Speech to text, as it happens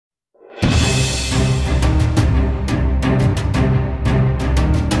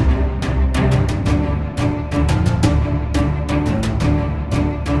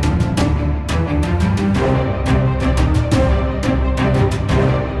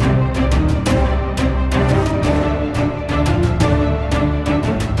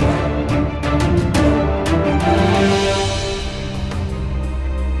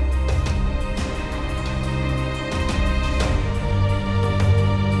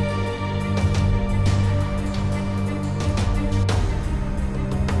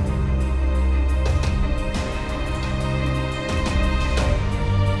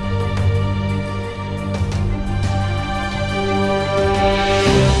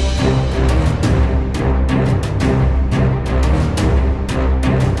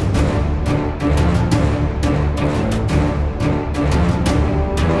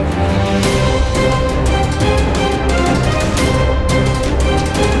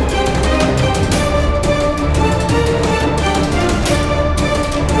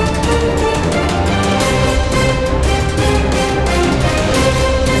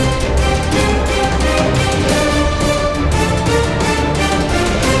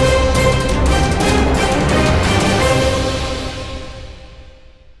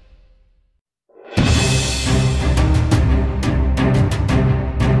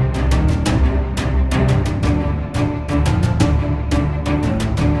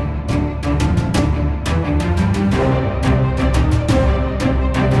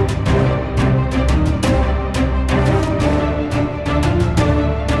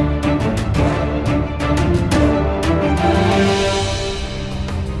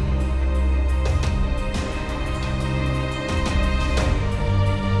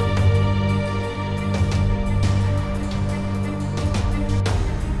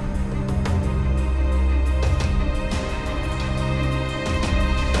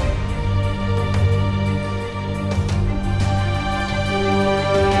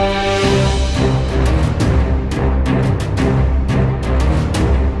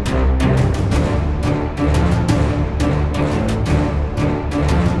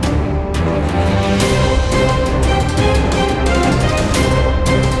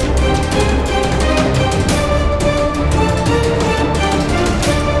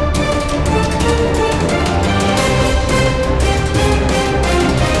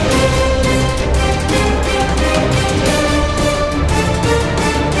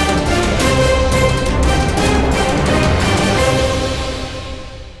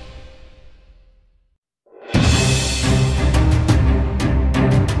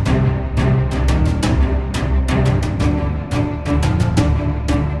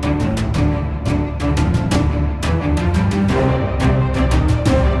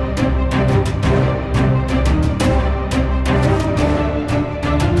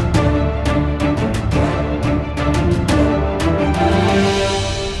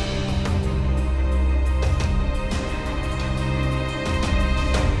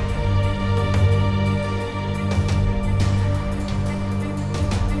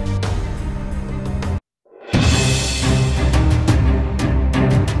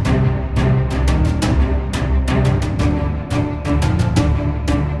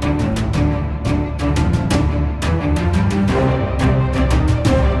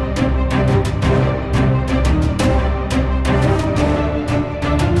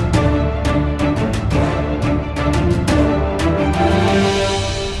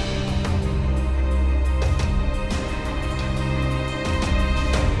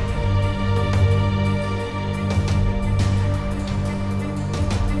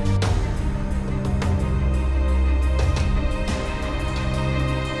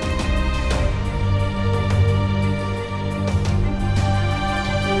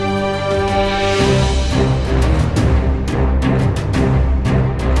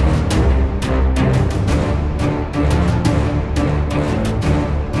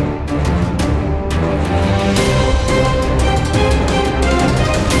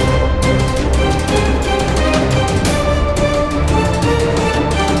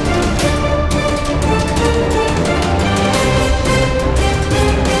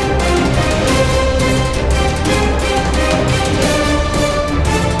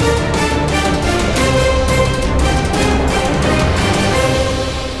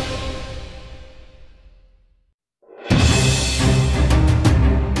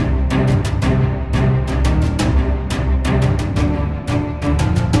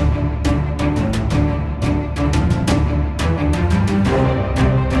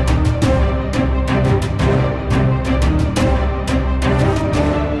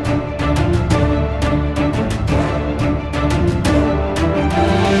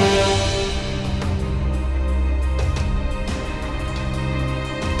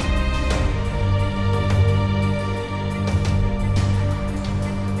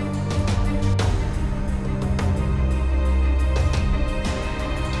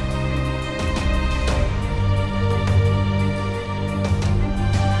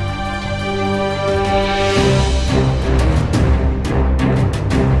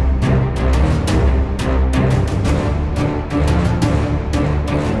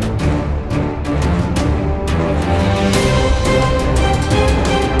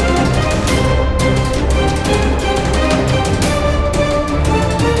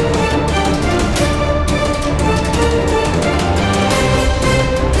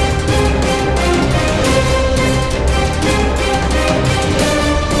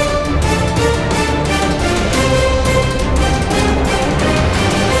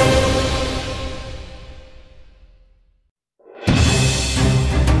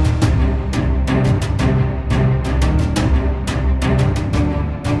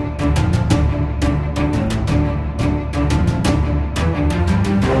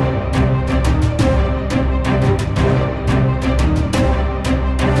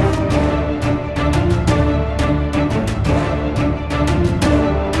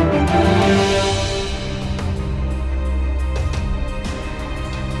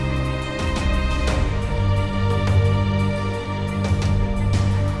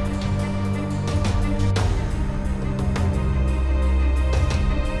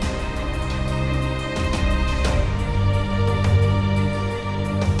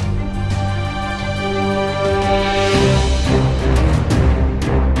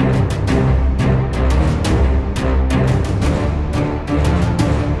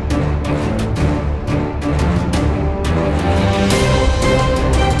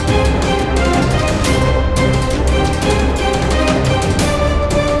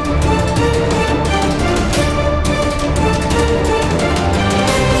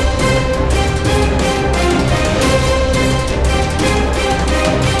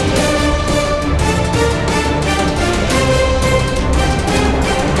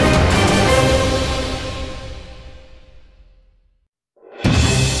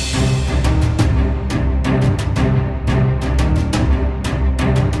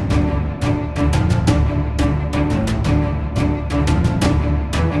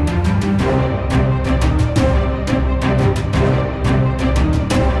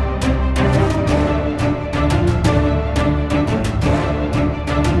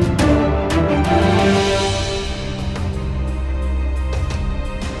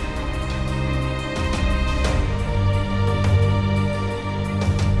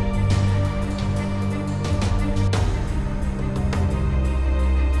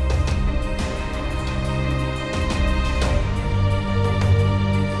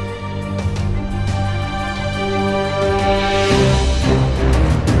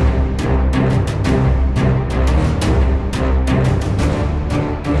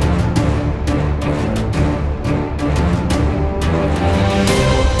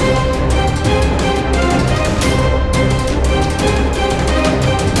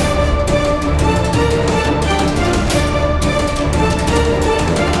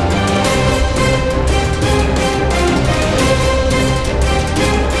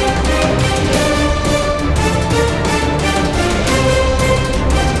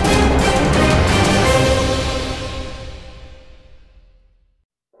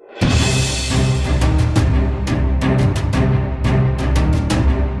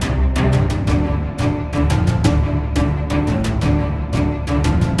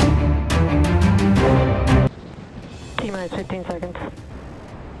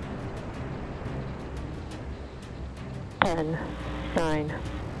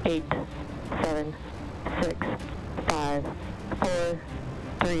8, 7, 6, 5, 4,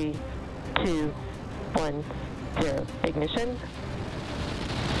 3, 2, 1, 0. Ignition.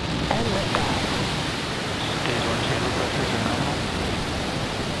 And liftoff. Stage 1 chamber pressures are nominal.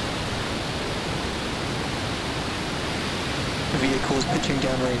 The vehicle is pitching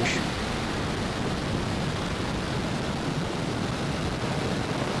downrange.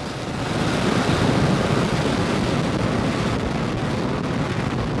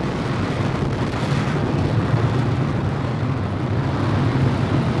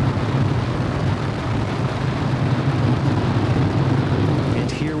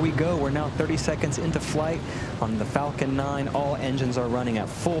 We're now 30 seconds into flight on the Falcon 9. All engines are running at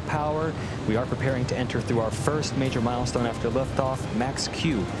full power. We are preparing to enter through our first major milestone after liftoff, max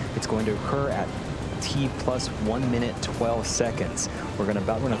Q. It's going to occur at T plus 1 minute 12 seconds. We're going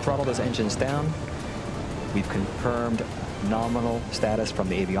to throttle those engines down. We've confirmed nominal status from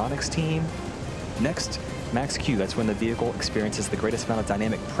the avionics team. Next, max Q. That's when the vehicle experiences the greatest amount of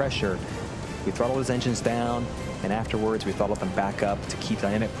dynamic pressure. We throttle those engines down, and afterwards we throttle them back up to keep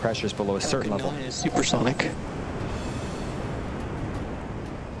dynamic pressures below a certain level. Is supersonic.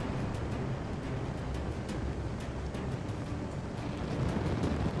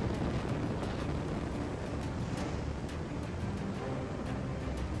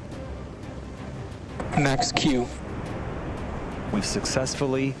 Max Q. We've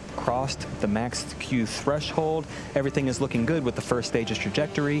successfully crossed the max Q threshold. Everything is looking good with the first stage's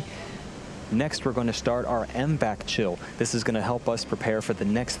trajectory. Next, we're going to start our MVAC chill. This is going to help us prepare for the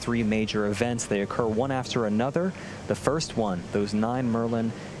next 3 major events. They occur one after another. The first one, those 9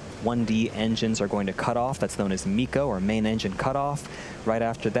 Merlin 1D engines are going to cut off. That's known as MECO, or main engine cutoff. Right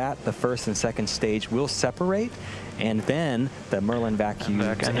after that, the first and second stage will separate, and then the Merlin vacuum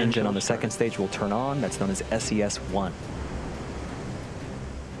engine on the second stage will turn on. That's known as SES-1.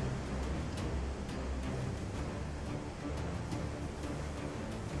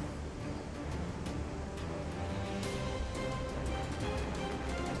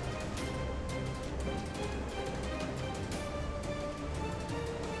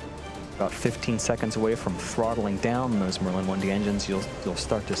 About 15 seconds away from throttling down those Merlin 1D engines, you'll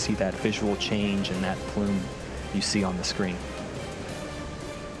start to see that visual change in that plume you see on the screen.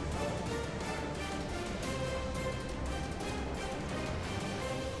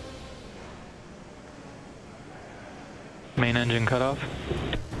 Main engine cutoff.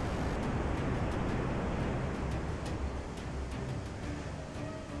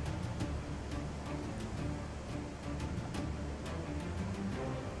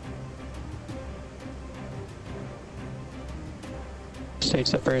 Stage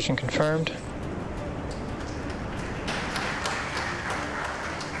separation confirmed.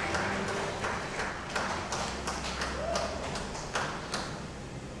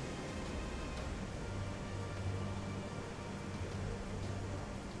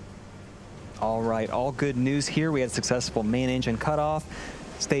 All right, all good news here. We had successful main engine cutoff,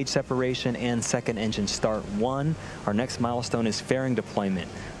 stage separation, and second engine start 1. Our next milestone is fairing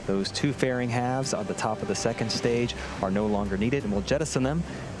deployment. Those 2 fairing halves at the top of the second stage are no longer needed, and we'll jettison them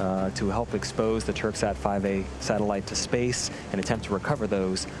to help expose the Turksat 5A satellite to space and attempt to recover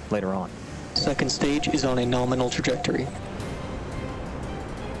those later on. Second stage is on a nominal trajectory.